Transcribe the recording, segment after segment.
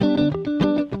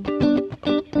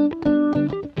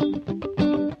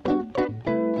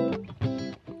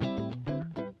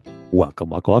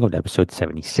Welcome to episode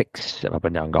 76 of Up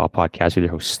and Down Golf Podcast with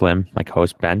your host Slim, my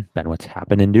co-host Ben. Ben, what's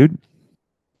happening, dude?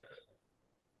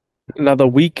 Another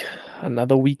week,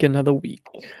 another week.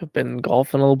 I've been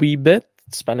golfing a wee bit,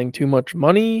 spending too much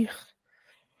money.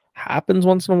 Happens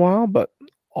once in a while, but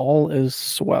all is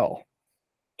swell.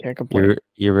 Can't complain.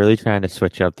 You're really trying to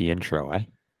switch up the intro, eh?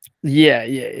 Yeah.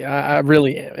 I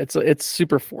really am. It's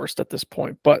super forced at this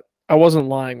point, but I wasn't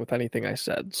lying with anything I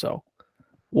said, so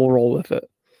we'll roll with it.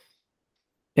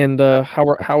 And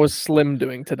how is Slim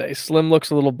doing today? Slim looks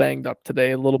a little banged up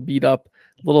today, a little beat up,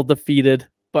 a little defeated,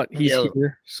 but he's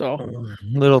here. So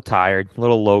a little tired, a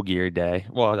little low gear day.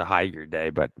 Well, it was a high gear day,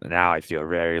 but now I feel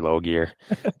very low gear.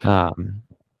 As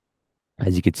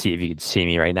you can see, if you could see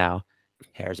me right now,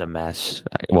 hair's a mess.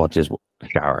 Well, just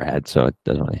shower head, so it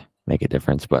doesn't really make a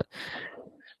difference. But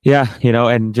yeah,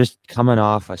 and just coming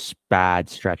off a bad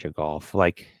stretch of golf,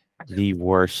 like the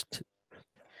worst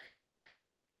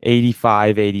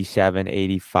 85, 87,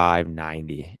 85,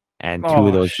 90. And two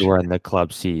of those were in the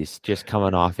Club C's, just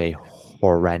coming off a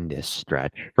horrendous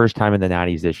stretch. First time in the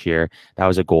 90s this year. That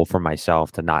was a goal for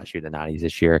myself to not shoot the 90s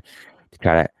this year, to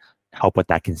try to help with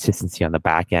that consistency on the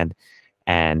back end,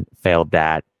 and failed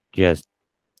that.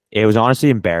 It was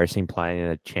honestly embarrassing playing in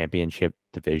a championship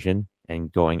division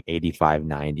and going 85,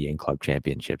 90 in club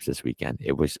championships this weekend.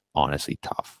 It was honestly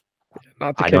tough.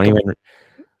 I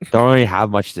don't really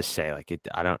have much to say. I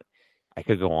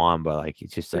could go on, but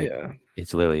it's just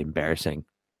it's literally embarrassing.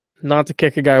 Not to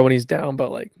kick a guy when he's down,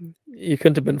 but you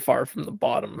couldn't have been far from the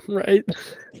bottom, right?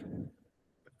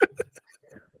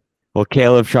 Well,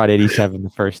 Caleb shot 87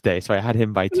 the first day, so I had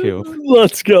him by 2.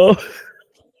 Let's go.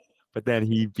 But then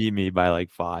he beat me by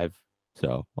 5.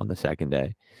 So on the second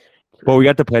day. Well, we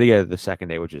got to play together the second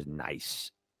day, which is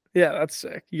nice. Yeah, that's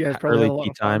sick. You guys probably early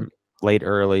tea time, late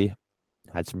early,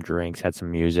 had some drinks, had some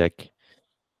music.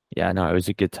 Yeah, no, it was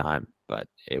a good time, but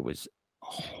it was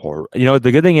horrible.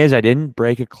 The good thing is I didn't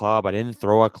break a club. I didn't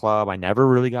throw a club. I never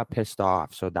really got pissed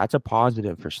off. So that's a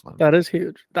positive for Slim. That is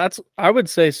huge. I would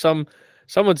say some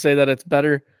would say that it's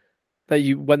better that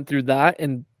you went through that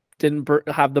and didn't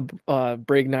have the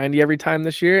break 90 every time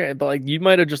this year. But you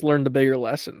might have just learned a bigger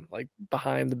lesson,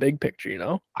 behind the big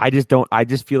picture, I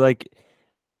just feel like,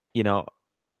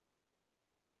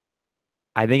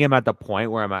 I think I'm at the point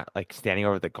where I'm at standing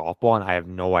over the golf ball and I have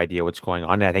no idea what's going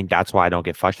on. And I think that's why I don't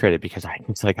get frustrated, because I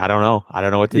don't know. I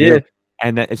don't know what to do.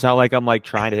 And it's not like I'm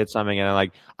trying to hit something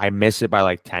and I miss it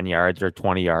by 10 yards or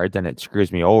 20 yards and it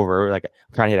screws me over. I'm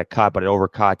trying to hit a cut, but it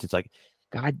overcuts. It's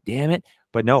God damn it.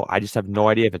 But no, I just have no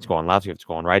idea if it's going left, if it's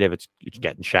going right, if it's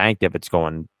getting shanked, if it's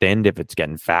going thinned, if it's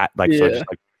getting fat. So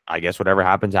I guess whatever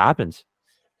happens, happens.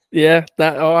 Yeah,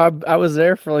 I was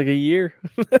there for a year.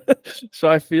 So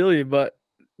I feel you, but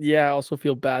yeah, I also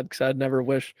feel bad because I'd never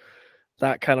wish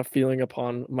that kind of feeling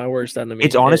upon my worst enemy.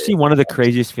 It's honestly one of the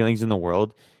craziest feelings in the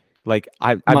world.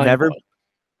 I'm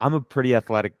a pretty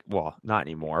athletic, well, not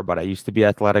anymore, but I used to be an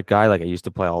athletic guy. I used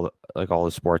to play all the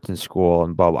sports in school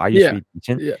and blah, blah. I used to be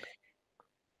decent. Yeah.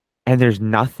 And there's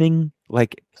nothing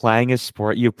like playing a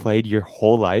sport you played your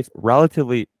whole life,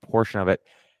 relatively portion of it,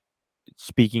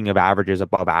 speaking of averages,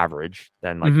 above average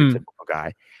than the typical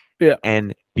guy. Yeah.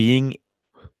 And being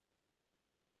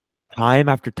time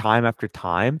after time after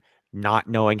time, not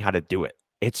knowing how to do it.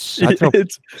 It's such a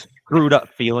screwed up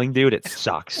feeling, dude. It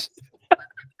sucks.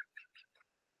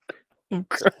 I'm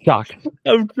crying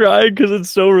because it's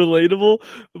so relatable,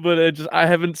 but I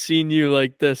haven't seen you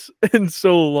like this in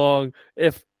so long,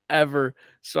 if ever.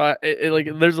 So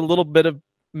there's a little bit of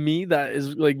me that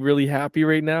is really happy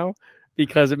right now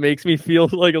because it makes me feel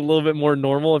a little bit more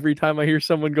normal every time I hear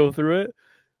someone go through it.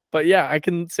 But yeah, I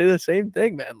can say the same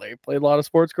thing, man. Played a lot of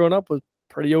sports growing up, was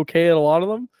pretty okay at a lot of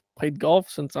them. Played golf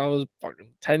since I was fucking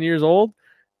 10 years old,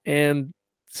 and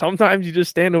sometimes you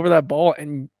just stand over that ball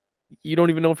and you don't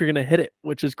even know if you're gonna hit it,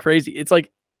 which is crazy. It's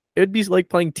it'd be like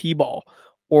playing t-ball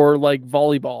or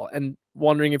volleyball and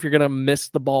wondering if you're gonna miss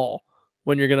the ball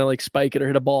when you're gonna spike it or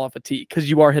hit a ball off a tee, because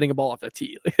you are hitting a ball off a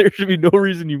tee. There should be no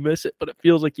reason you miss it, but it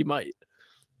feels like you might.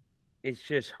 It's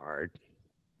just hard.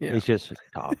 Yeah. It's just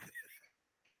tough.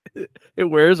 It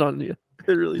wears on you.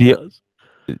 It really does.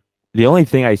 The only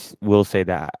thing I will say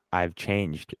that I've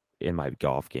changed in my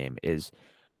golf game is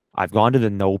I've gone to the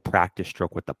no practice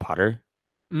stroke with the putter.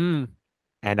 And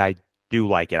I do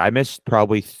like it. I missed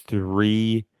probably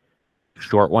 3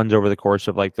 short ones over the course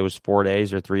of those 4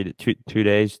 days or 3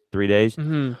 days.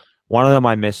 One of them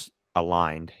I missed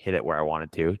aligned, hit it where I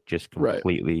wanted to, just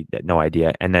completely no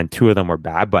idea. And then 2 of them were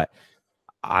bad, but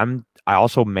I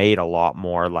also made a lot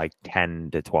more 10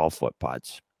 to 12 foot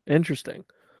putts. Interesting.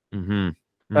 Mm-hmm.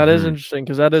 That is interesting,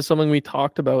 because that is something we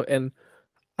talked about, and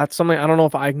That's something I don't know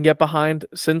if I can get behind.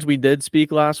 Since we did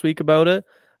speak last week about it,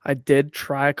 I did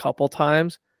try a couple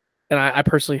times, and I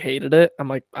personally hated it. I'm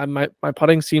like, my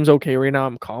putting seems okay right now.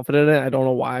 I'm confident in it. I don't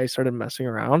know why I started messing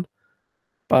around,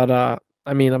 but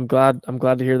I mean, I'm glad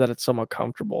to hear that it's somewhat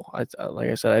comfortable. Like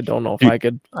I said, I don't know if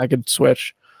Dude, I could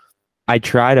switch. I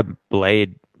tried a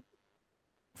blade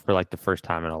for like the first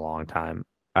time in a long time,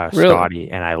 Really,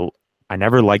 Scotty, and I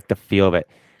never liked the feel of it.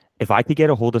 If I could get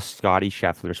a hold of Scotty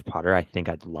Scheffler's putter, I think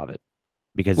I'd love it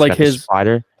because it's like got the his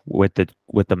slider with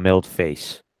the milled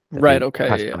face that right. they Okay, yeah.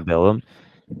 custom build him.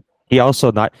 He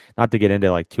also not to get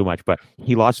into like too much, but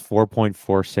he lost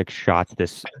 4.46 shots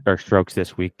this or strokes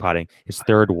this week putting, his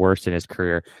third worst in his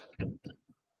career. Yeah, I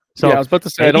So was about to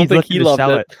say I maybe don't he's think looking he to loved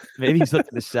sell it. it. Maybe he's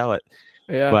looking to sell it.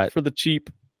 Yeah, But for the cheap.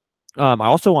 I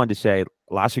also wanted to say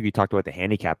last week we talked about the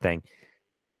handicap thing.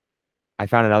 I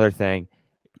found another thing.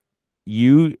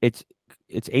 It's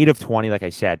 8 of 20, like I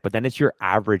said, but then it's your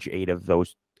average eight of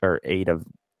those or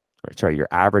your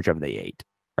average of the eight,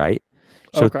 right?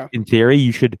 So Okay, in theory,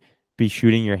 you should be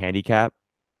shooting your handicap,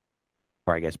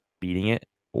 or I guess beating it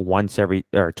once every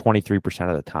or 23%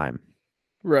 of the time,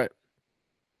 right.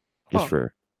 just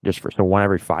Huh. for so one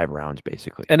every 5 rounds,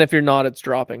 basically. And if you're not, it's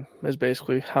dropping. Is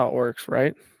basically how it works,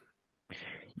 right?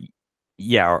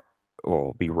 Yeah, or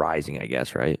it'll be rising, I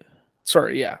guess, right?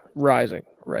 Sorry, yeah, rising,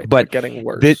 right, But but getting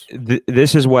worse.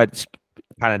 this is what's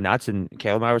kind of nuts. And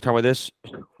Caleb and I were talking about this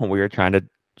when we were trying to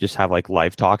just have like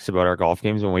live talks about our golf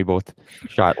games when we both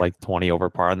shot like 20 over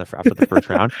par after the first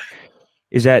round.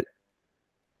 Is that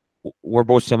we're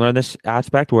both similar in this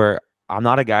aspect where I'm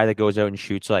not a guy that goes out and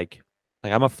shoots like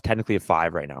I'm technically a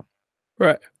 5 right now,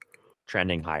 Right.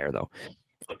 trending higher though.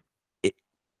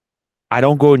 I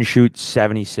don't go and shoot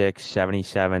 76,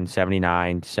 77,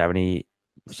 79,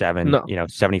 77, No.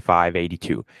 75,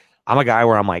 82. I'm a guy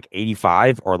where I'm like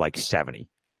 85 or like 70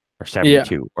 or Yeah.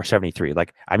 72 or 73.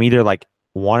 Like I'm either like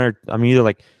I'm either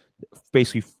like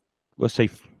basically, let's say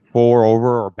 4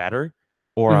 over or better,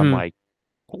 or I'm Mm-hmm. like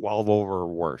 12 over or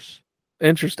worse.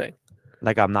 Interesting.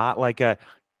 Like I'm not like a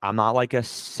Shoot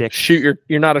 6. your.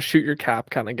 You're not a shoot your cap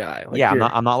kind of guy. Like Yeah, you're.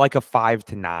 I'm not like a 5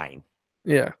 to 9.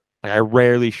 Yeah. Like I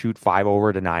rarely shoot 5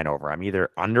 over to 9 over. I'm either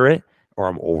under it or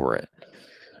I'm over it,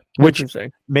 which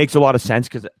Interesting. makes a lot of sense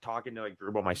because talking to like Drew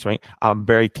about my swing, I'm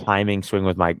very timing swing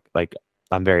with my like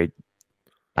I'm very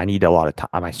I need a lot of time.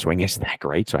 My swing isn't that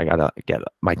great, so I gotta get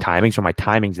my timing. So my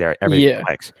timing's there, everything Yeah.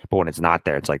 clicks. But when it's not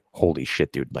there, it's like holy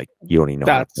shit, dude! Like you don't even know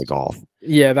how to That's play golf.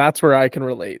 yeah. That's where I can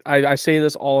relate. I say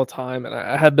this all the time, and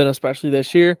I have been especially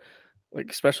this year. Like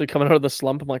especially coming out of the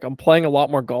slump, I'm like I'm playing a lot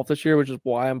more golf this year, which is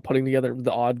why I'm putting together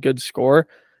the odd good score,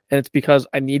 and it's because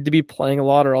I need to be playing a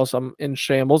lot, or else I'm in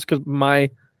shambles. Because my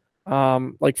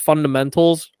like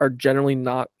fundamentals are generally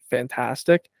not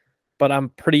fantastic, but I'm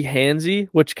pretty handsy,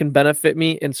 which can benefit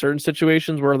me in certain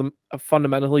situations where a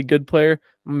fundamentally good player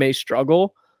may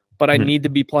struggle. But I Mhm. need to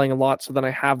be playing a lot, so then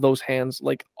I have those hands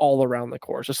like all around the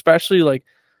course, especially like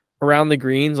around the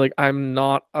greens. Like I'm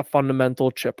not a fundamental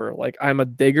chipper. Like I'm a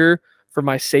digger for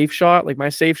my safe shot. Like my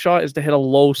safe shot is to hit a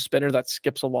low spinner that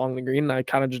skips along the green, and I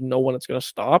kind of just know when it's going to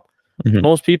stop. Mhm.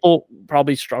 Most people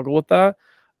probably struggle with that.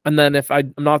 And then if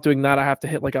I'm not doing that, I have to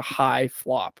hit like a high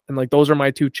flop. And like those are my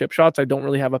two chip shots. I don't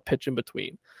really have a pitch in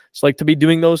between. So like to be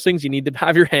doing those things, you need to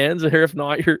have your hands, or if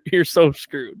not, you're so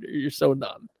screwed. You're so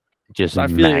done. Just So I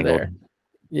feel you mangled. there.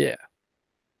 Yeah.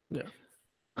 Yeah.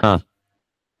 Huh.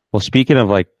 Well, speaking of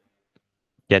like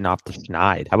getting off the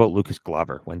schneid, how about Lucas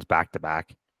Glover wins back to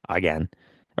back again,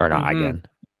 or not Mm-hmm. again,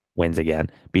 wins again,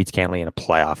 beats Cantley in a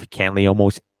playoff. Cantley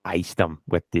almost iced him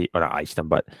or not iced him,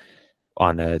 but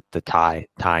on the tying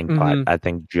putt, Mm-hmm. I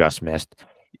think just missed.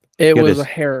 It Get was this, a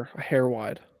hair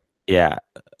wide. yeah.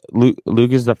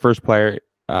 Luke is the first player,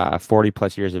 40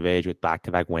 plus years of age with back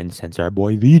to back wins since our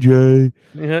boy VJ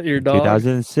Yeah, your in dog.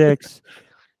 2006.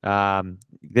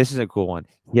 This is a cool one.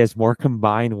 He has more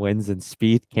combined wins than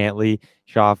Spieth, Cantley,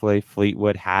 Schauffele,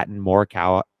 Fleetwood, Hatton,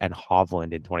 Morikawa, and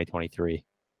Hovland in 2023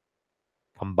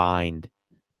 combined.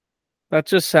 That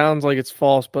just sounds like it's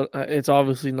false, but it's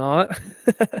obviously not.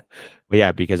 But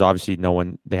yeah, because obviously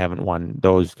they haven't won.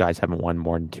 Those guys haven't won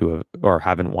more than or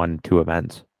haven't won 2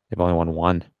 events. They've only won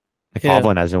one. Like Yeah.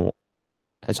 Hovland hasn't.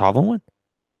 Has Hovland won?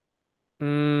 I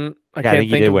Yeah, I can't think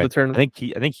he think did of the win. term. I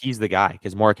think he's the guy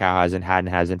because Morikawa hasn't, Hatton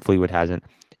hasn't, Fleetwood hasn't,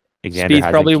 Alexander Spieth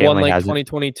hasn't, probably won Cantley like hasn't.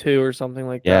 2022 or something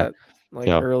like Yeah. that, like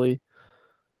So early.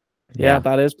 Yeah, yeah.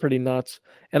 that is pretty nuts.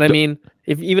 And I So, mean,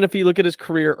 if even if you look at his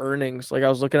career earnings, like I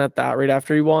was looking at that right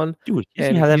after he won, dude, he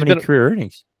doesn't and have that he's many been, career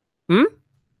earnings. hmm?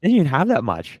 He doesn't even have that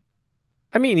much.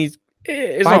 I mean, it's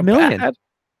Five not million. bad.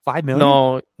 5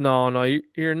 million? No,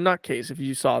 you're a nutcase if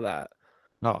you saw that.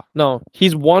 Oh, No,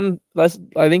 he's won. I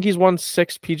think he's won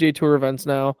 6 PGA Tour events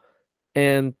now,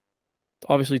 and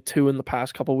obviously 2 in the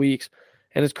past couple weeks.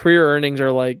 And his career earnings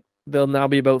are like they'll now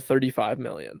be about 35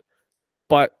 million.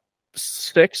 But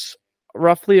 6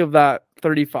 roughly of that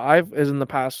 35 is in the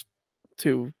past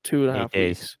two and a 8 half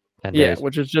days, weeks. 10 Yeah, days.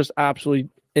 which is just absolutely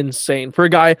insane for a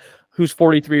guy who's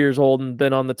 43 years old and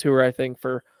been on the tour, I think,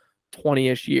 for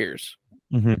 20-ish years.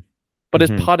 Mm-hmm. But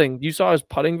his putting, you saw his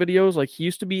putting videos, like he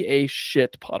used to be a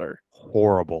shit putter.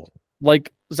 Horrible.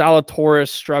 Like Zalatoris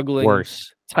struggling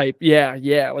Worse. type.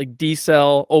 Yeah, like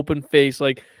D-cell, open face,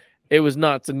 like it was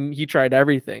nuts. And he tried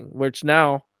everything, which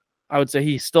now I would say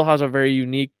he still has a very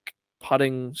unique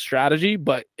putting strategy,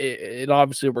 but it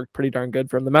obviously worked pretty darn good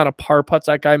for him. The amount of par putts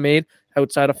that guy made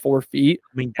outside of 4 feet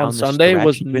on Sunday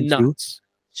was nuts.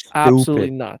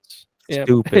 Absolutely nuts. Yeah.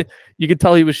 Stupid. You could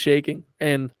tell he was shaking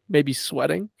and maybe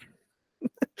sweating.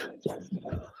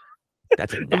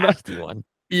 That's a nasty one.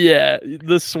 Yeah,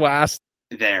 the swass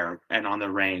there and on the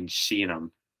range, seeing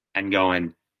him and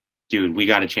going, dude, we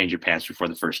got to change your pants before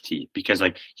the first tee, because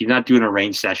like he's not doing a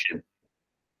range session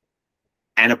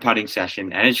and a putting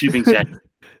session and a shooting session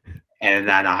and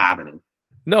that not happening.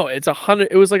 No, it's 100.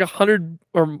 It was like 100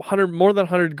 or 100 more than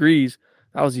 100 degrees.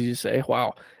 That was easy to say.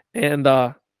 Wow. And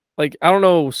like I don't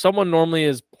know, someone normally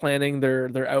is planning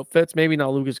their outfits, maybe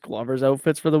not Lucas Glover's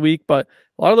outfits for the week, but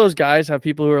a lot of those guys have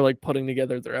people who are like putting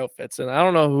together their outfits, and I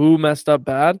don't know who messed up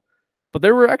bad, but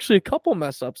there were actually a couple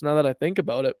mess ups now that I think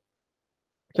about it,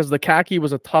 because the khaki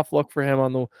was a tough look for him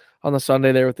on the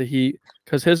Sunday there with the heat,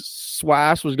 because his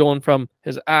swash was going from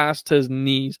his ass to his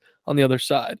knees on the other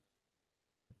side.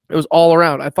 It was all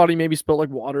around. I thought he maybe spilled like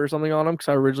water or something on him because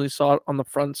I originally saw it on the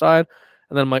front side.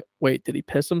 And then I'm like, wait, did he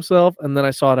piss himself? And then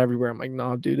I saw it everywhere. I'm like,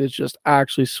 no, dude, it's just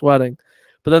actually sweating.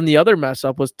 But then the other mess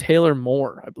up was Taylor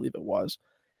Moore, I believe it was.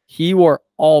 He wore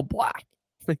all black.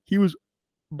 He was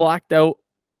blacked out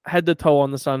head to toe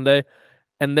on the Sunday.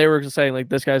 And they were saying, like,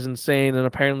 this guy's insane. And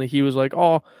apparently he was like,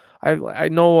 oh, I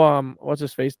know what's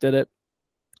his face did it.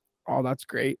 Oh, that's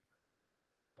great.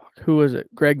 Who is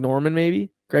it? Greg Norman,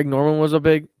 maybe? Greg Norman was a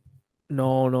big.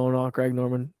 No, not Greg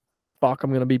Norman. Fuck,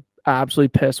 I'm gonna be absolutely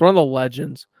pissed. One of the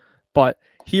legends, but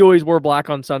he always wore black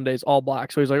on Sundays, all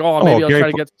black. So he's like, oh, maybe I'll try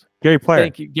to get Gary Player.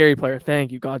 Thank you, Gary Player.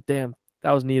 Thank you. God damn,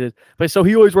 that was needed. But so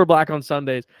he always wore black on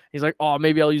Sundays. He's like, oh,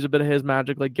 maybe I'll use a bit of his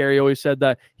magic. Like Gary always said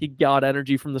that he got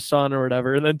energy from the sun or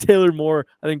whatever. And then Taylor Moore,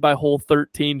 I think by hole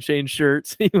 13, changed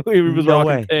shirts. he was no rocking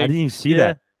way. pink. I didn't even see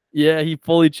that. Yeah, he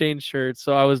fully changed shirts.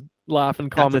 So I was laughing.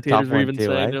 Commentators were even saying,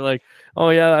 right? they're like, oh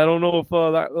yeah, I don't know if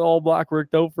that all black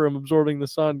worked out for him absorbing the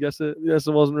sun. Guess it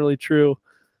wasn't really true.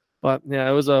 But yeah,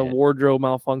 it was a wardrobe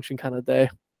malfunction kind of day.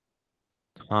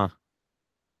 Huh.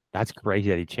 That's crazy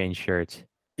that he changed shirts.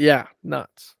 Yeah,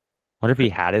 nuts. Wonder if he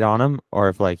had it on him, or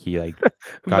if like he like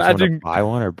got someone to buy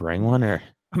one or bring one, or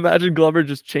imagine Glover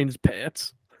just changed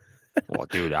pants. Well,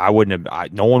 dude, I wouldn't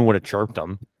have. No one would have chirped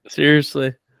him.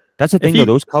 Seriously. That's the thing, though.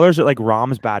 Those colors are like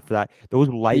Rom's bad for that. Those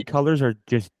light colors are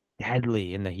just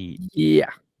deadly in the heat.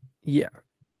 Yeah,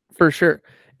 for sure.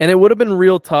 And it would have been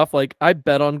real tough. Like I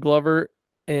bet on Glover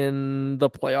in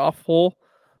the playoff hole.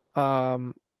 I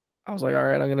was like, all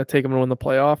right, I'm gonna take him to win the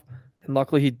playoff, and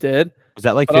luckily he did. Was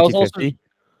that like 50-50?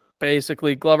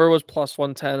 Basically, Glover was plus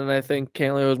 110, and I think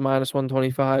Cantley was minus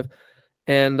 125.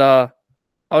 And I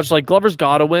was just like, Glover's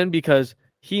got to win because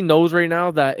he knows right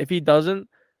now that if he doesn't,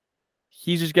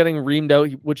 he's just getting reamed out,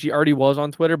 which he already was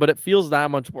on Twitter, but it feels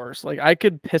that much worse. Like I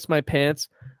could piss my pants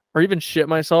or even shit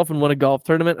myself and win a golf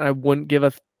tournament, and I wouldn't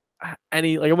give I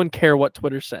wouldn't care what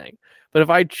Twitter's saying. But if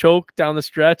I choke down the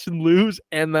stretch and lose,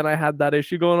 and then I had that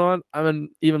issue going on, I'm in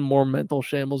even more mental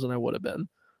shambles than I would have been.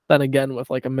 Then again, with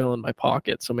like $1 million in my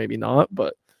pocket, so maybe not,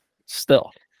 but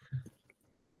still.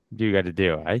 You got to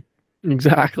do, right?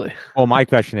 Exactly. Well, my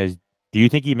question is, do you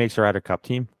think he makes the Ryder Cup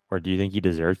team? Or do you think he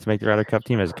deserves to make the Ryder Cup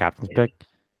team as a captain's pick?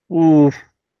 Ooh,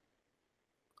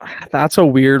 that's a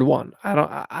weird one.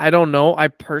 I don't know. I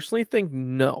personally think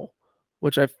no,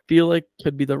 which I feel like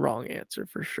could be the wrong answer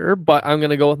for sure. But I'm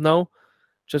gonna go with no,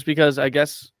 just because I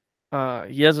guess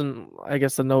he hasn't. I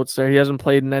guess the notes there. He hasn't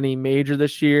played in any major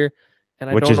this year, and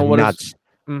I don't know what nuts.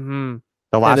 Mm-hmm.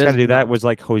 The last guy to do that was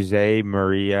like Jose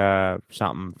Maria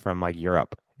something from like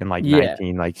Europe. In like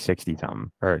 1960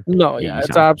 something or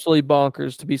it's absolutely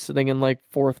bonkers to be sitting in like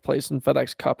 4th place in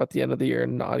FedEx Cup at the end of the year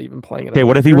and not even playing it. Okay,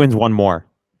 what if he wins one more?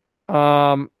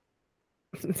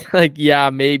 Like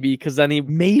maybe because then he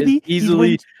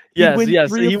easily he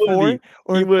would 4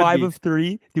 or he would 5 of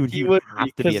 3. Dude, he would have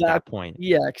to be at that point.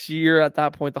 Yeah, because you're at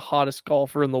that point the hottest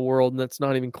golfer in the world, and it's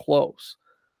not even close.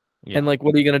 Yeah. And like,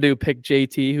 what are you gonna do? Pick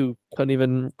JT, who couldn't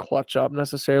even clutch up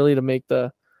necessarily to make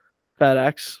the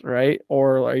FedEx, right?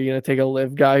 Or are you gonna take a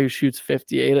live guy who shoots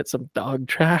 58 at some dog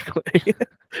track?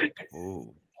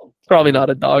 Ooh. Probably not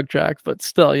a dog track, but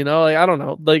still, like I don't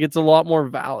know. Like it's a lot more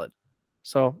valid.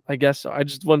 So I guess so. I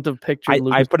just want to picture I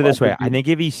Lucas. put it this way. I think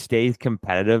if he stays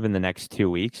competitive in the next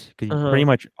 2 weeks, because he's pretty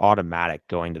much automatic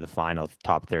going to the final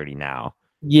top 30 now.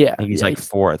 Yeah. I think he's like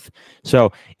fourth.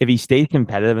 So if he stays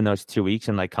competitive in those 2 weeks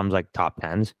and like comes like top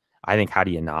tens, I think how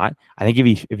do you not? I think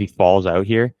if he falls out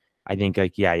here, I think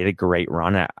like he had a great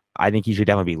run. I think he should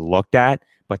definitely be looked at,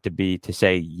 but to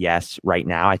say yes right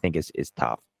now, I think is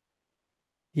tough.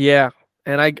 Yeah,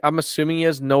 and I'm assuming he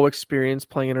has no experience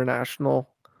playing international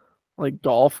like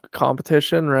golf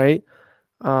competition, right?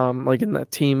 Like in the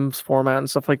teams format and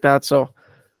stuff like that. So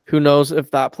who knows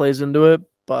if that plays into it?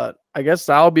 But I guess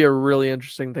that'll be a really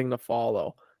interesting thing to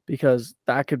follow because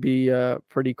that could be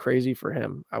pretty crazy for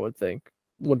him. I would think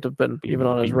wouldn't have been even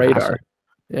on his radar. Massive.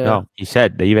 Yeah. No, he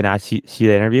said they even asked see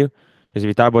the interview because if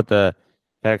you thought about the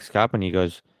FedEx Cup and he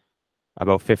goes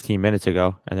about 15 minutes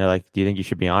ago and they're like, "Do you think you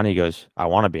should be on?" He goes, "I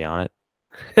want to be on it."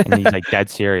 And he's like dead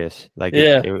serious. Like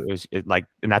it was like,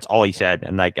 and that's all he said.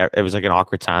 And like it was like an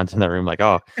awkward silence in the room. Like,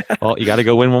 oh, well, you got to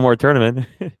go win one more tournament.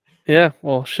 Yeah.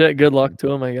 Well, shit. Good luck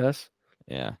to him, I guess.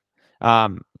 Yeah. A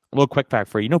little quick fact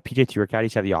for you. PJ Tour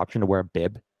caddies have the option to wear a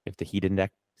bib if the heat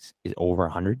index is over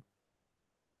 100.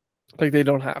 Like they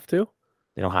don't have to.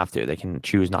 They don't have to. They can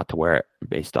choose not to wear it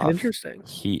based off Interesting.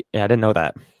 heat. Yeah, I didn't know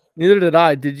that. Neither did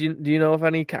I. Do you know if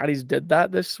any caddies did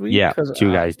that this week? Yeah,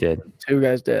 two guys did. Two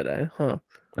guys did, eh? Huh.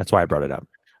 That's why I brought it up.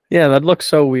 Yeah, that looks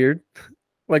so weird.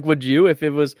 Like, would you if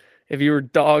you were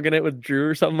dogging it with Drew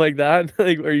or something like that?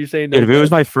 Like, are you saying no? Dude, if it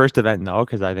was my first event, no,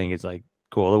 because I think it's like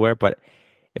cool to wear. But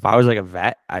if I was like a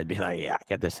vet, I'd be like, yeah,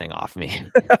 get this thing off me.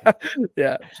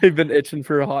 Yeah, they've been itching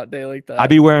for a hot day like that. I'd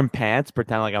be wearing pants,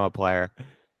 pretend like I'm a player.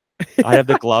 I have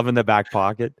the glove in the back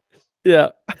pocket. Yeah,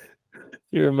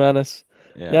 you're a menace.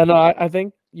 Yeah, no, I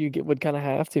think you would kind of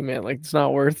have to, man. Like, it's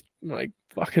not worth like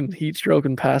fucking heat stroke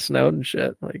and passing out and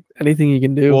shit. Like anything you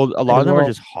can do. Well, a lot of them are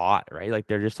just hot, right? Like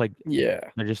they're just like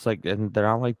they're just like, and they're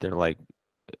not like they're like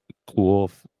cool,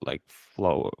 like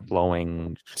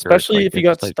flowing. Shirts. Especially like, if you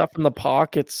got like, stuff in the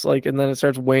pockets, like, and then it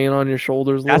starts weighing on your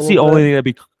shoulders. That's the only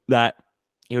thing that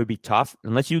it would be tough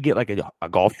unless you get like a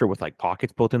golf shirt with like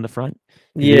pockets built in the front.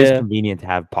 Yeah, it is convenient to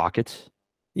have pockets.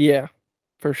 Yeah,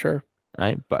 for sure.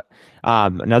 Right, but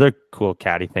another cool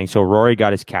caddy thing. So Rory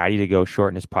got his caddy to go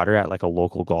shorten his putter at like a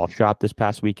local golf shop this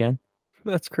past weekend.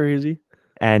 That's crazy.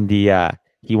 And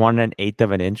he wanted an eighth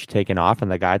of an inch taken off,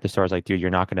 and the guy at the store was like, "Dude, you're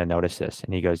not going to notice this."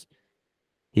 And he goes,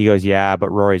 "Yeah,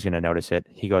 but Rory's going to notice it."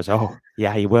 He goes, "Oh,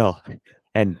 yeah, he will."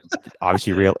 And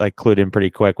obviously, clued in pretty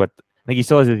quick. I think he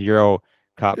still has his Euro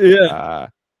Cup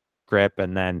grip,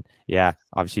 and then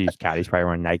obviously his caddy's probably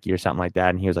wearing Nike or something like that.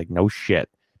 And he was like, "No shit."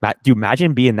 Dude,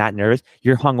 imagine being that nervous.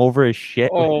 You're hungover as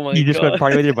shit. Oh my You just God. went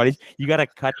party with your buddies. You got to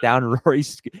cut down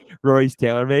Rory's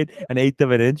TaylorMade an eighth of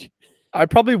an inch. I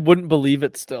probably wouldn't believe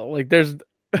it still. Like, there's,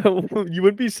 you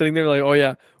wouldn't be sitting there like, oh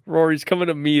yeah, Rory's coming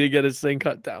to me to get his thing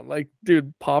cut down. Like,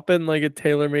 dude, pop in like a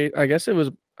TaylorMade. I guess it was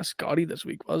a Scotty this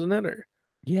week, wasn't it? Or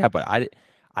yeah, but I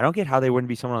don't get how they wouldn't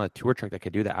be someone on a tour truck that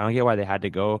could do that. I don't get why they had to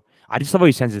go. I just love how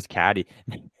he sends his caddy.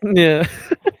 Yeah.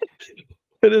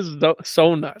 It is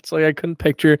so nuts. Like I couldn't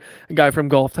picture a guy from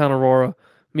Golf Town, Aurora,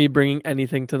 me bringing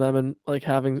anything to them and like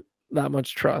having that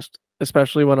much trust,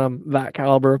 especially when I'm that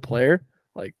caliber of player.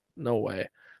 Like no way.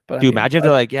 But dude, imagine if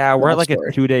they're like, yeah, we're at like a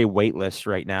 2-day wait list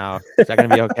right now. Is that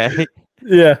gonna be okay?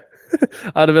 Yeah.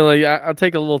 I'd have been like, I'll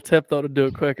take a little tip though to do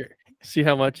it quicker. See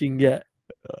how much you can get.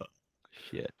 Oh,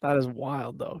 shit. That is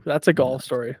wild though. That's a golf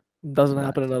story. It doesn't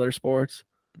happen in other sports.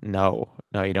 No,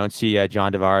 you don't see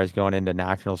John Tavares going into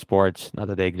national sports, not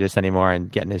that they exist anymore,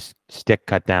 and getting his stick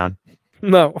cut down.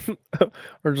 No,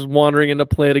 or just wandering into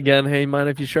play it again. Hey, mind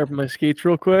if you sharpen my skates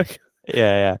real quick?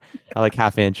 Yeah, I like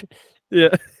half inch.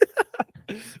 Yeah,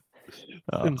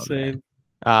 Oh, insane.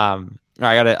 I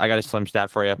got a slim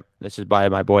stat for you. This is by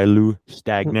my boy Lou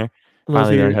Stagner.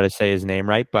 Finally learned how to say his name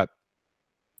right. But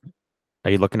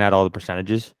are you looking at all the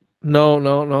percentages?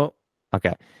 No.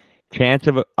 Okay. Chance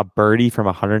of a birdie from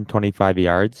 125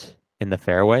 yards in the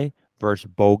fairway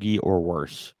versus bogey or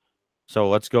worse. So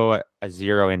let's go at a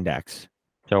zero index.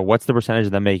 So what's the percentage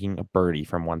of them making a birdie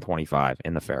from 125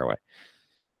 in the fairway?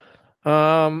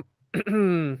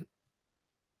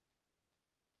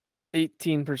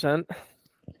 18%.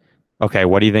 Okay,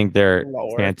 what do you think their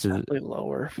chances?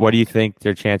 Lower. What do you think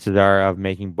their chances are of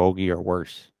making bogey or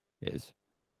worse is?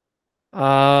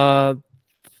 38%.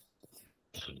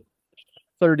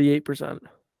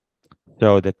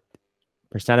 So the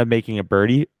percent of making a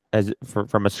birdie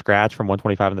from a scratch from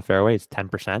 125 in the fairway is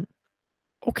 10%.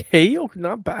 Okay,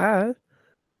 not bad.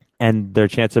 And their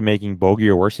chance of making bogey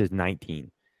or worse is 19.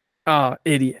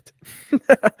 Idiot.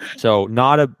 So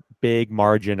not a big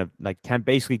margin of like 10,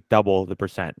 basically double the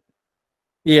percent.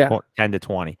 Yeah. 10 to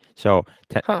 20. So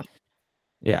Huh.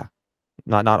 yeah,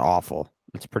 not awful.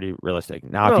 It's pretty realistic.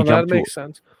 Now, No, that makes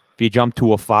sense. if you jump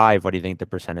to a 5, what do you think the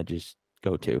percentages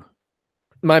go to?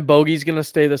 My bogey's gonna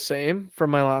stay the same from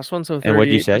my last one, so 38%. And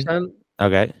what'd you say?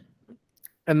 Okay.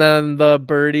 And then the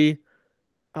birdie,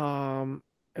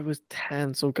 it was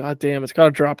 10. So goddamn, it's got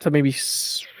to drop to maybe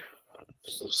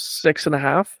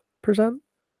 6.5%.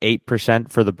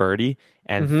 8% for the birdie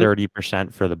and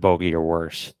 30% for the bogey or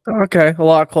worse. Okay, a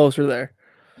lot closer there.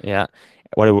 Yeah.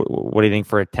 What do you think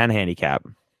for a 10 handicap?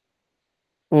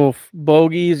 Oof,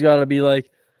 bogey's got to be like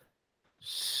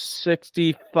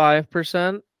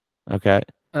 65%. Okay.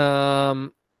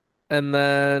 And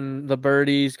then the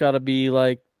birdie's got to be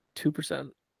like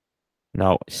 2%.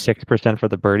 No, 6% for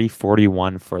the birdie,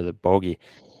 41 for the bogey.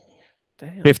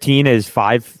 Damn. 15 is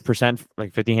 5%,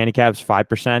 like 15 handicaps,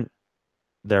 5%.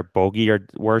 Their bogey or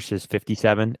worse is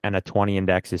 57, and a 20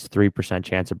 index is 3%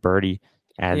 chance of birdie,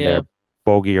 and their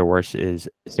bogey or worse is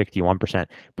 61%.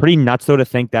 Pretty nuts, though, to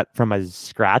think that from a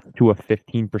scratch to a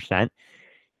 15%,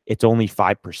 it's only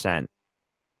 5%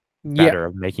 better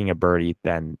of making a birdie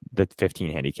than the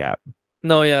 15 handicap.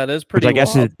 No, yeah, it is pretty. Which I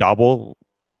guess is double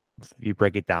if you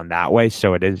break it down that way,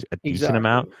 so it is a decent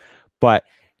amount. But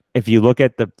if you look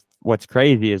at what's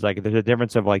crazy is like there's a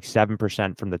difference of like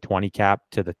 7% from the 20 cap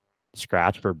to the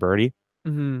scratch for birdie.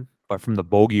 But from the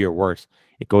bogey or worse,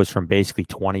 it goes from basically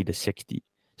 20 to 60.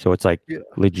 So it's like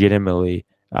legitimately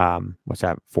what's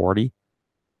that, 40%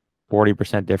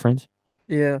 difference?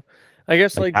 Yeah. I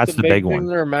guess like that's the big big one thing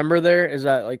to remember there is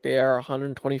that like they are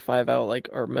 125 out, like,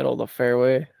 or middle of the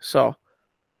fairway. So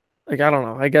like I don't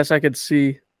know. I guess I could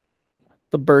see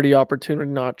the birdie opportunity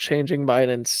not changing by an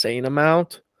insane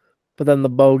amount, but then the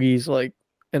bogeys like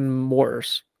and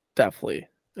worse, definitely.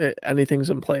 Anything's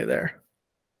in play there.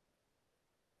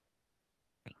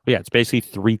 Yeah, it's basically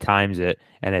 3 times it,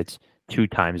 and it's 2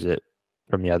 times it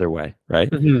from the other way, right?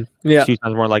 Yeah. 2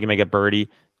 times more likely to make a birdie,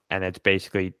 and it's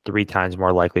basically 3 times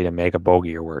more likely to make a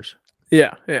bogey or worse.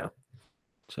 Yeah.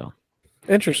 So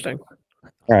interesting.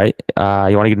 All right.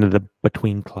 You want to get into the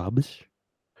between clubs?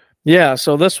 Yeah.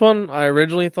 So this one I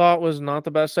originally thought was not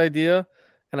the best idea,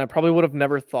 and I probably would have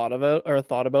never thought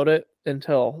about it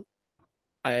until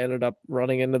I ended up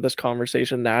running into this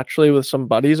conversation naturally with some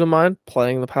buddies of mine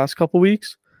playing the past couple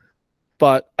weeks.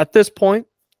 But at this point,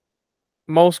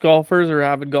 most golfers or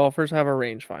avid golfers have a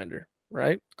rangefinder,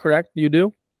 right? Correct? You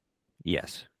do?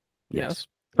 Yes.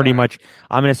 Pretty much.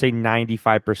 I'm going to say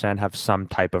 95% have some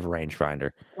type of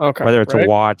rangefinder. Okay. Whether it's a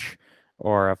watch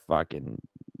or a fucking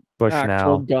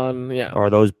Bushnell gun, or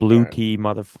those blue tea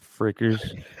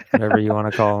motherfreakers, whatever you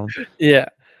want to call them. Yeah.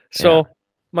 So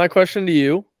my question to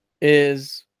you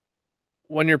is,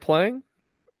 when you're playing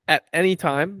at any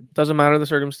time, doesn't matter the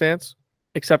circumstance,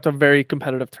 except a very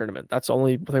competitive tournament. That's the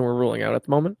only thing we're ruling out at the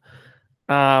moment.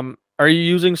 Are you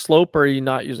using slope or are you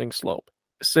not using slope?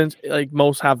 Since like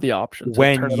most have the option.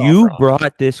 When you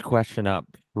brought this question up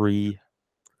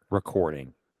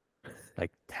pre-recording,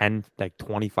 like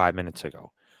 25 minutes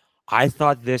ago, I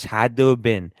thought this had to have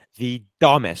been the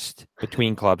dumbest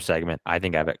between club segment I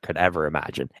think I could ever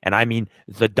imagine. And I mean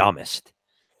the dumbest.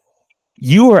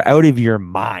 You are out of your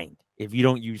mind if you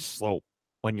don't use slope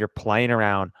when you're playing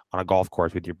around on a golf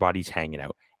course with your buddies hanging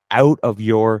out of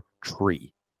your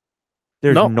tree.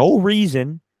 There's no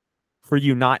reason for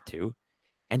you not to.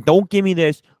 And don't give me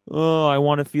this, oh, I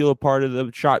want to feel a part of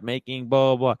the shot making,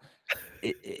 blah, blah, blah.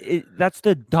 That's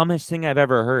the dumbest thing I've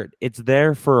ever heard. It's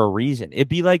there for a reason. It'd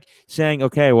be like saying,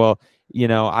 okay, well, give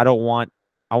me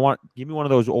one of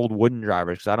those old wooden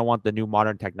drivers because I don't want the new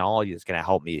modern technology that's going to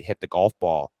help me hit the golf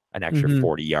ball an extra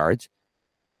 40 yards.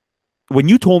 When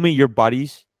you told me your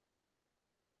buddies,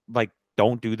 like,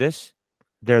 don't do this,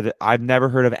 I've never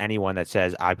heard of anyone that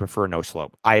says, I prefer no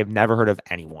slope. I have never heard of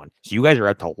anyone. So you guys are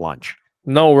out to lunch.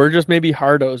 No, we're just maybe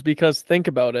hardos because think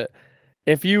about it.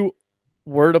 If you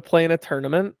were to play in a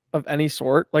tournament of any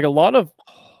sort, like a lot of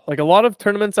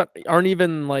tournaments that aren't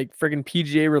even like friggin'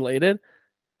 PGA related,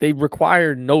 they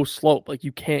require no slope. Like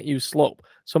you can't use slope.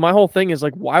 So my whole thing is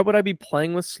like, why would I be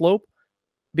playing with slope?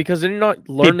 Because then you're not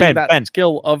learning that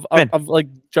skill of like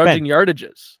judging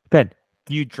yardages. Ben,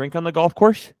 do you drink on the golf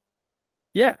course?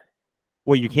 Yeah.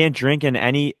 Well, you can't drink in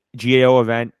any GAO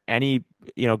event, any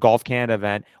Golf Canada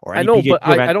event, or any I know, PGA but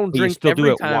event, I don't drink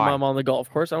every time Why? I'm on the golf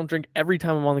course. I don't drink every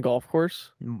time I'm on the golf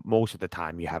course. Most of the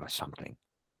time, you have something.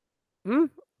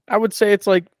 I would say it's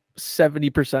like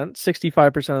 70%,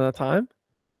 65% of the time.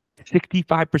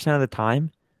 65% of the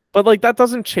time? But like that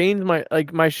doesn't change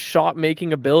my shot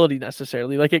making ability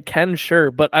necessarily. Like it can, sure,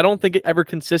 but I don't think it ever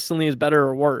consistently is better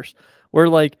or worse. Where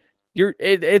like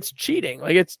it's cheating.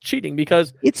 Like it's cheating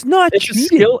because It's not it's cheating. a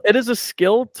skill. It is a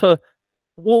skill to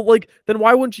well, like then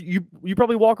why wouldn't you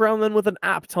probably walk around then with an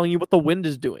app telling you what the wind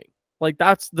is doing? Like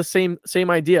that's the same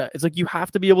idea. It's like you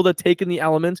have to be able to take in the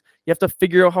elements. You have to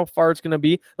figure out how far it's going to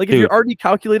be. Like if you're already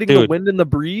calculating the wind and the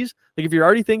breeze, like if you're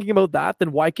already thinking about that,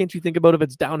 then why can't you think about if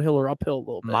it's downhill or uphill a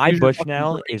little bit? My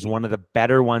Bushnell is one of the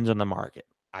better ones on the market.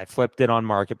 I flipped it on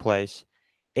Marketplace.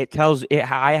 It tells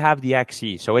it. I have the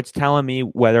XE, so it's telling me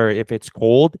whether if it's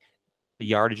cold, the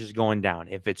yardage is going down.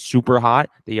 If it's super hot,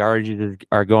 the yardages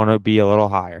are going to be a little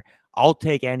higher. I'll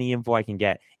take any info I can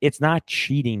get. It's not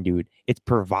cheating, dude. It's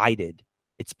provided.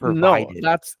 It's provided.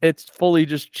 No, it's fully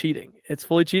just cheating. It's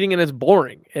fully cheating and it's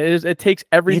boring. It takes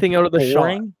everything out of the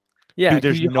shot. Yeah, dude,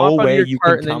 there's no way you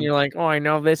can and then you're like, oh, I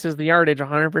know this is the yardage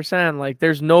 100%. Like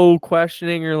there's no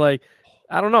questioning. You're like,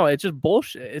 I don't know. It's just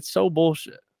bullshit. It's so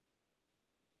bullshit.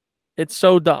 It's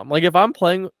so dumb. Like if I'm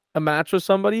playing a match with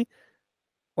somebody,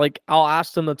 like I'll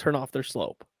ask them to turn off their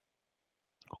slope.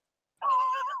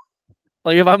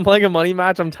 Like if I'm playing a money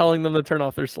match, I'm telling them to turn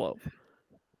off their slope.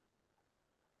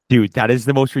 Dude, that is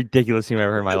the most ridiculous thing I've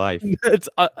ever heard in my life.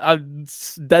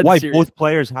 It's dead Why serious. both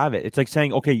players have it? It's like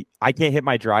saying, okay, I can't hit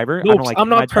my driver. No, I don't like I'm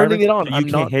not turning driver, it on. So I'm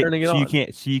not turning it on. You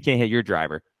can't hit your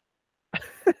driver.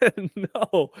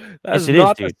 No, that's yes,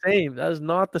 not is, the same. That is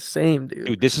not the same, dude.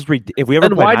 Dude, this is if we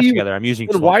ever play match together, I'm using.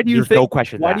 Why do you think? No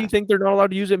question. Why do you think they're not allowed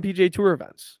to use it in PGA Tour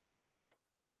events?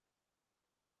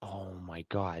 Oh my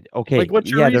god. Okay. Like,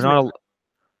 what's your they're not.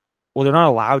 Well, they're not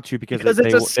allowed to because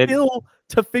it's a skill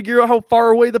to figure out how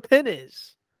far away the pin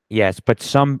is. Yes, but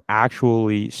some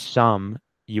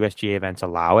USGA events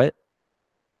allow it,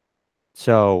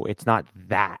 so it's not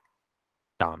that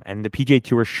dumb. And the PGA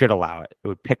Tour should allow it. It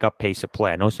would pick up pace of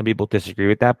play. I know some people disagree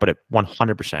with that, but it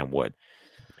 100% would.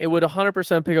 It would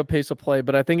 100% pick up pace of play,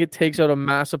 but I think it takes out a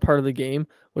massive part of the game,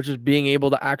 which is being able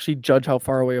to actually judge how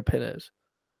far away a pin is.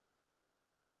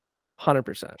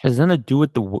 100%. Has nothing to do with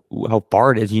how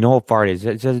far it is. You know how far it is.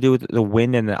 It has to do with the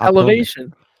wind and the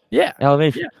elevation. Yeah,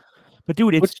 elevation. Yeah. But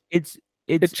dude,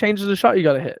 it changes the shot you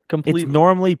got to hit completely. It's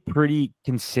normally pretty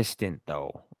consistent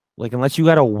though. Like unless you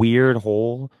got a weird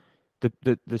hole,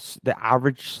 the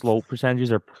average slope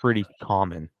percentages are pretty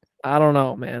common. I don't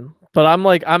know, man. But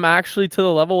I'm actually to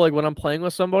the level like when I'm playing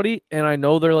with somebody and I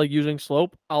know they're like using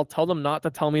slope, I'll tell them not to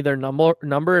tell me their number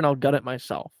and I'll gut it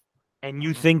myself. And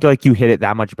you think like you hit it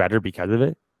that much better because of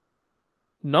it?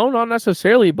 No, not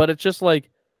necessarily, but it's just like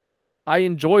I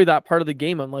enjoy that part of the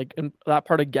game. I'm like in that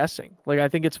part of guessing. Like I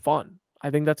think it's fun.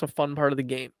 I think that's a fun part of the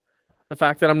game. The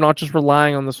fact that I'm not just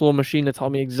relying on this little machine to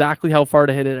tell me exactly how far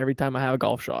to hit it every time I have a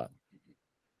golf shot.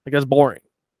 Like that's boring.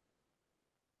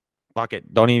 Fuck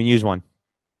it. Don't even use one.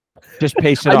 Just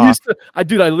pace it off. I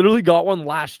literally got one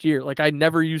last year. Like I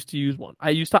never used to use one.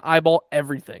 I used to eyeball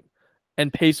everything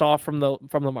and pace off from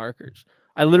the markers.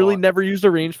 I literally never used a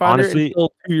rangefinder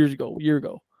until a year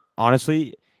ago.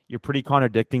 Honestly, you're pretty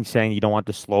contradicting saying you don't want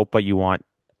the slope, but you want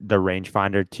the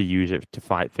rangefinder to use it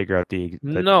to figure out the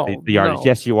yardage. No,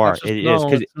 yes, you are. It is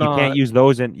because you can't use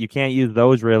those and you can't use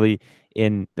those really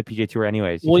in the PGA Tour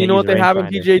anyways. Well, you know what they have in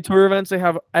PGA Tour events? They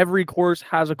have every course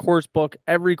has a course book.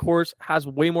 Every course has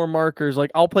way more markers.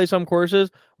 Like I'll play some courses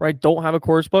where I don't have a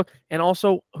course book. And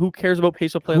also, who cares about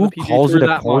pace of play on the PGA Tour? Who calls it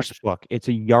a course book? It's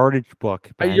a yardage book.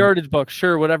 Ben. A yardage book,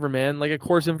 sure, whatever, man. Like a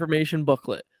course information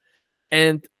booklet.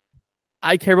 And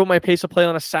I care about my pace of play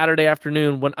on a Saturday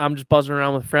afternoon when I'm just buzzing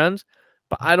around with friends.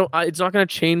 But it's not going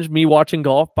to change me watching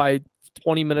golf by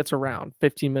 20 minutes around,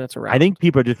 15 minutes around. I think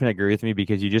people are just going to agree with me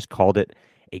because you just called it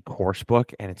a course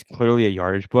book and it's clearly a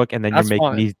yardage book. And then you're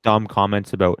making these dumb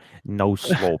comments about no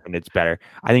slope and it's better.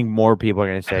 I think more people are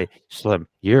going to say, Slim,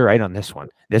 you're right on this one.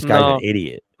 This guy's an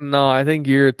idiot. No, I think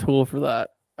you're a tool for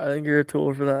that. And you're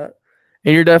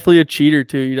definitely a cheater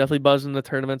too. You definitely buzz in the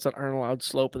tournaments that aren't allowed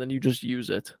slope and then you just use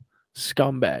it.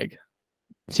 Scumbag.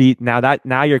 See,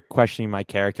 now you're questioning my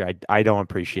character. I don't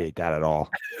appreciate that at all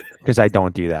because I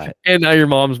don't do that. And now your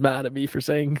mom's mad at me for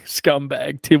saying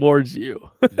scumbag towards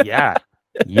you. Yeah.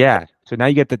 So now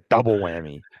you get the double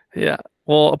whammy. Yeah.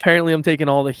 Well, apparently I'm taking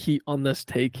all the heat on this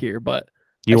take here, but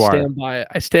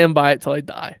I stand by it till I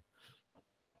die.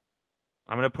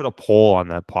 I'm going to put a poll on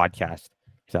the podcast,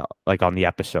 so like on the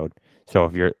episode. So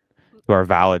if you're to our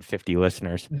valid 50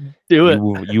 listeners, do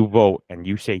it. You vote and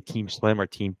you say Team Slim or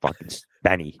Team fucking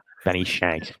Benny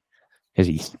Shanks because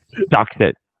he sucks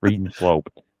at reading slope.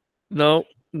 No,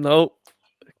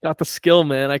 got the skill,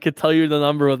 man. I could tell you the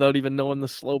number without even knowing the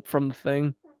slope from the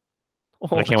thing.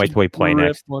 I can't wait till we play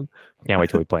next. Can't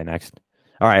wait till we play next.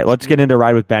 All right, let's get into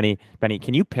Ride with Benny. Benny,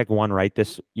 can you pick one right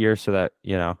this year so that,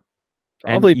 you know,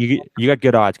 and Probably. you got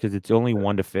good odds because it's only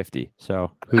 1 to 50.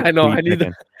 So I know who you I need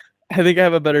picking? I think I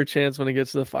have a better chance when it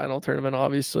gets to the final tournament,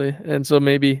 obviously. And so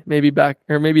maybe back,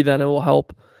 or maybe then it will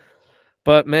help.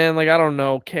 But man, like, I don't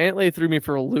know. Cantlay threw me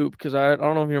for a loop because I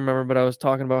don't know if you remember, but I was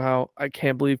talking about how I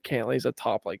can't believe Cantlay's a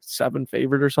top like 7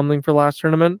 favorite or something for last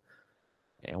tournament.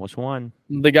 And which one?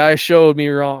 The guy showed me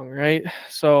wrong, right?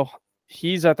 So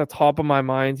he's at the top of my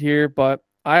mind here, but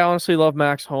I honestly love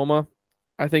Max Homa.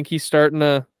 I think he's starting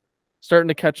to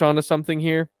catch on to something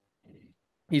here.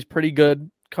 He's pretty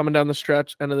good coming down the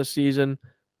stretch, end of the season,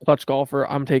 clutch golfer.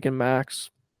 I'm taking Max.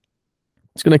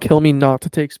 It's gonna kill me not to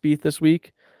take Spieth this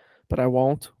week, but I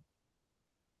won't,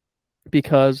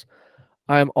 because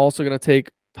I'm also gonna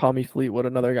take Tommy Fleetwood,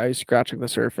 another guy who's scratching the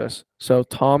surface. So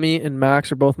Tommy and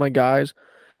Max are both my guys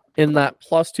in that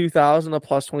plus 2,000 to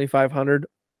plus 2,500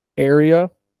 area.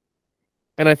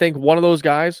 And I think one of those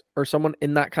guys or someone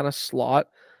in that kind of slot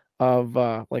of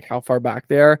like how far back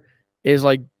they are is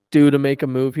like due to make a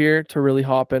move here to really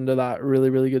hop into that really,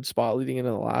 really good spot leading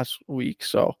into the last week.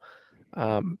 So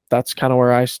that's kind of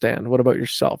where I stand. What about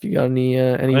yourself? You got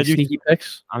any sneaky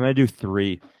picks? I'm going to do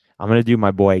 3. I'm going to do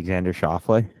my boy Xander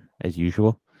Schauffele as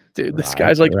usual. Dude, this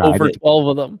guy's like over 12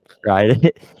 of them.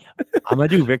 Right. I'm going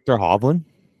to do Victor Hovland.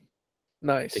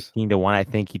 Nice. 16 to 1. I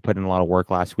think he put in a lot of work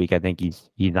last week. I think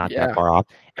he's not that far off.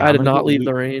 I did not leave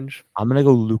the range. I'm gonna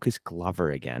go Lucas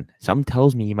Glover again. Something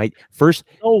tells me he might first.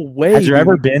 No way. Has there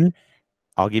ever been?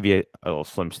 I'll give you a little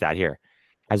slim stat here.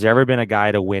 Has there ever been a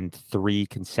guy to win 3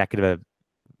 consecutive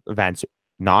events?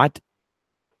 Not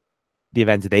the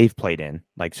events they've played in,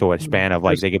 like so a span of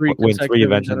like they could win 3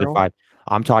 events into 5.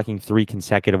 I'm talking 3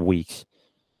 consecutive weeks.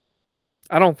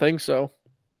 I don't think so.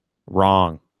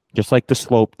 Wrong. Just like the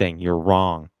slope thing, you're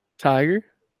wrong. Tiger?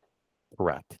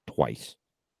 Correct. Twice.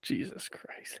 Jesus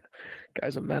Christ.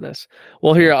 Guy's a menace.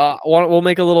 Well, here, we'll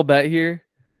make a little bet here.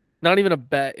 Not even a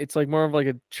bet. It's like more of like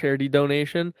a charity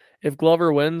donation. If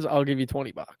Glover wins, I'll give you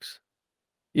 $20.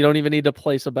 You don't even need to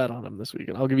place a bet on him this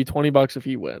weekend. I'll give you $20 if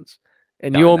he wins.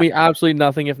 And you owe me absolutely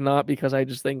nothing if not, because I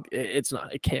just think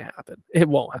it can't happen. It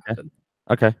won't happen.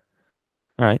 Okay.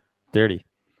 All right. Dirty.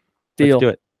 Deal. Let's do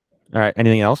it. All right.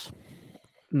 Anything else?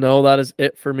 No, that is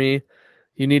it for me.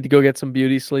 You need to go get some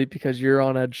beauty sleep because you're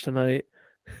on edge tonight.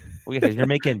 You're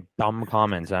making dumb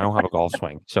comments. I don't have a golf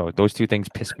swing, so those 2 things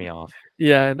piss me off.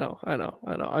 Yeah, I know.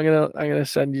 I'm gonna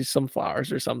send you some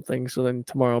flowers or something, so then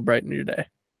tomorrow will brighten your day.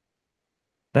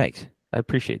 Thanks, I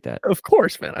appreciate that. Of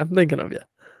course, man. I'm thinking of you.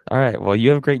 All right. Well,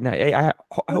 you have a great night. Hey, I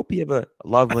hope you have a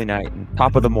lovely night. And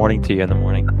top of the morning to you in the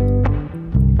morning.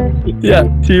 Yeah,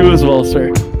 to you as well,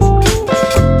 sir.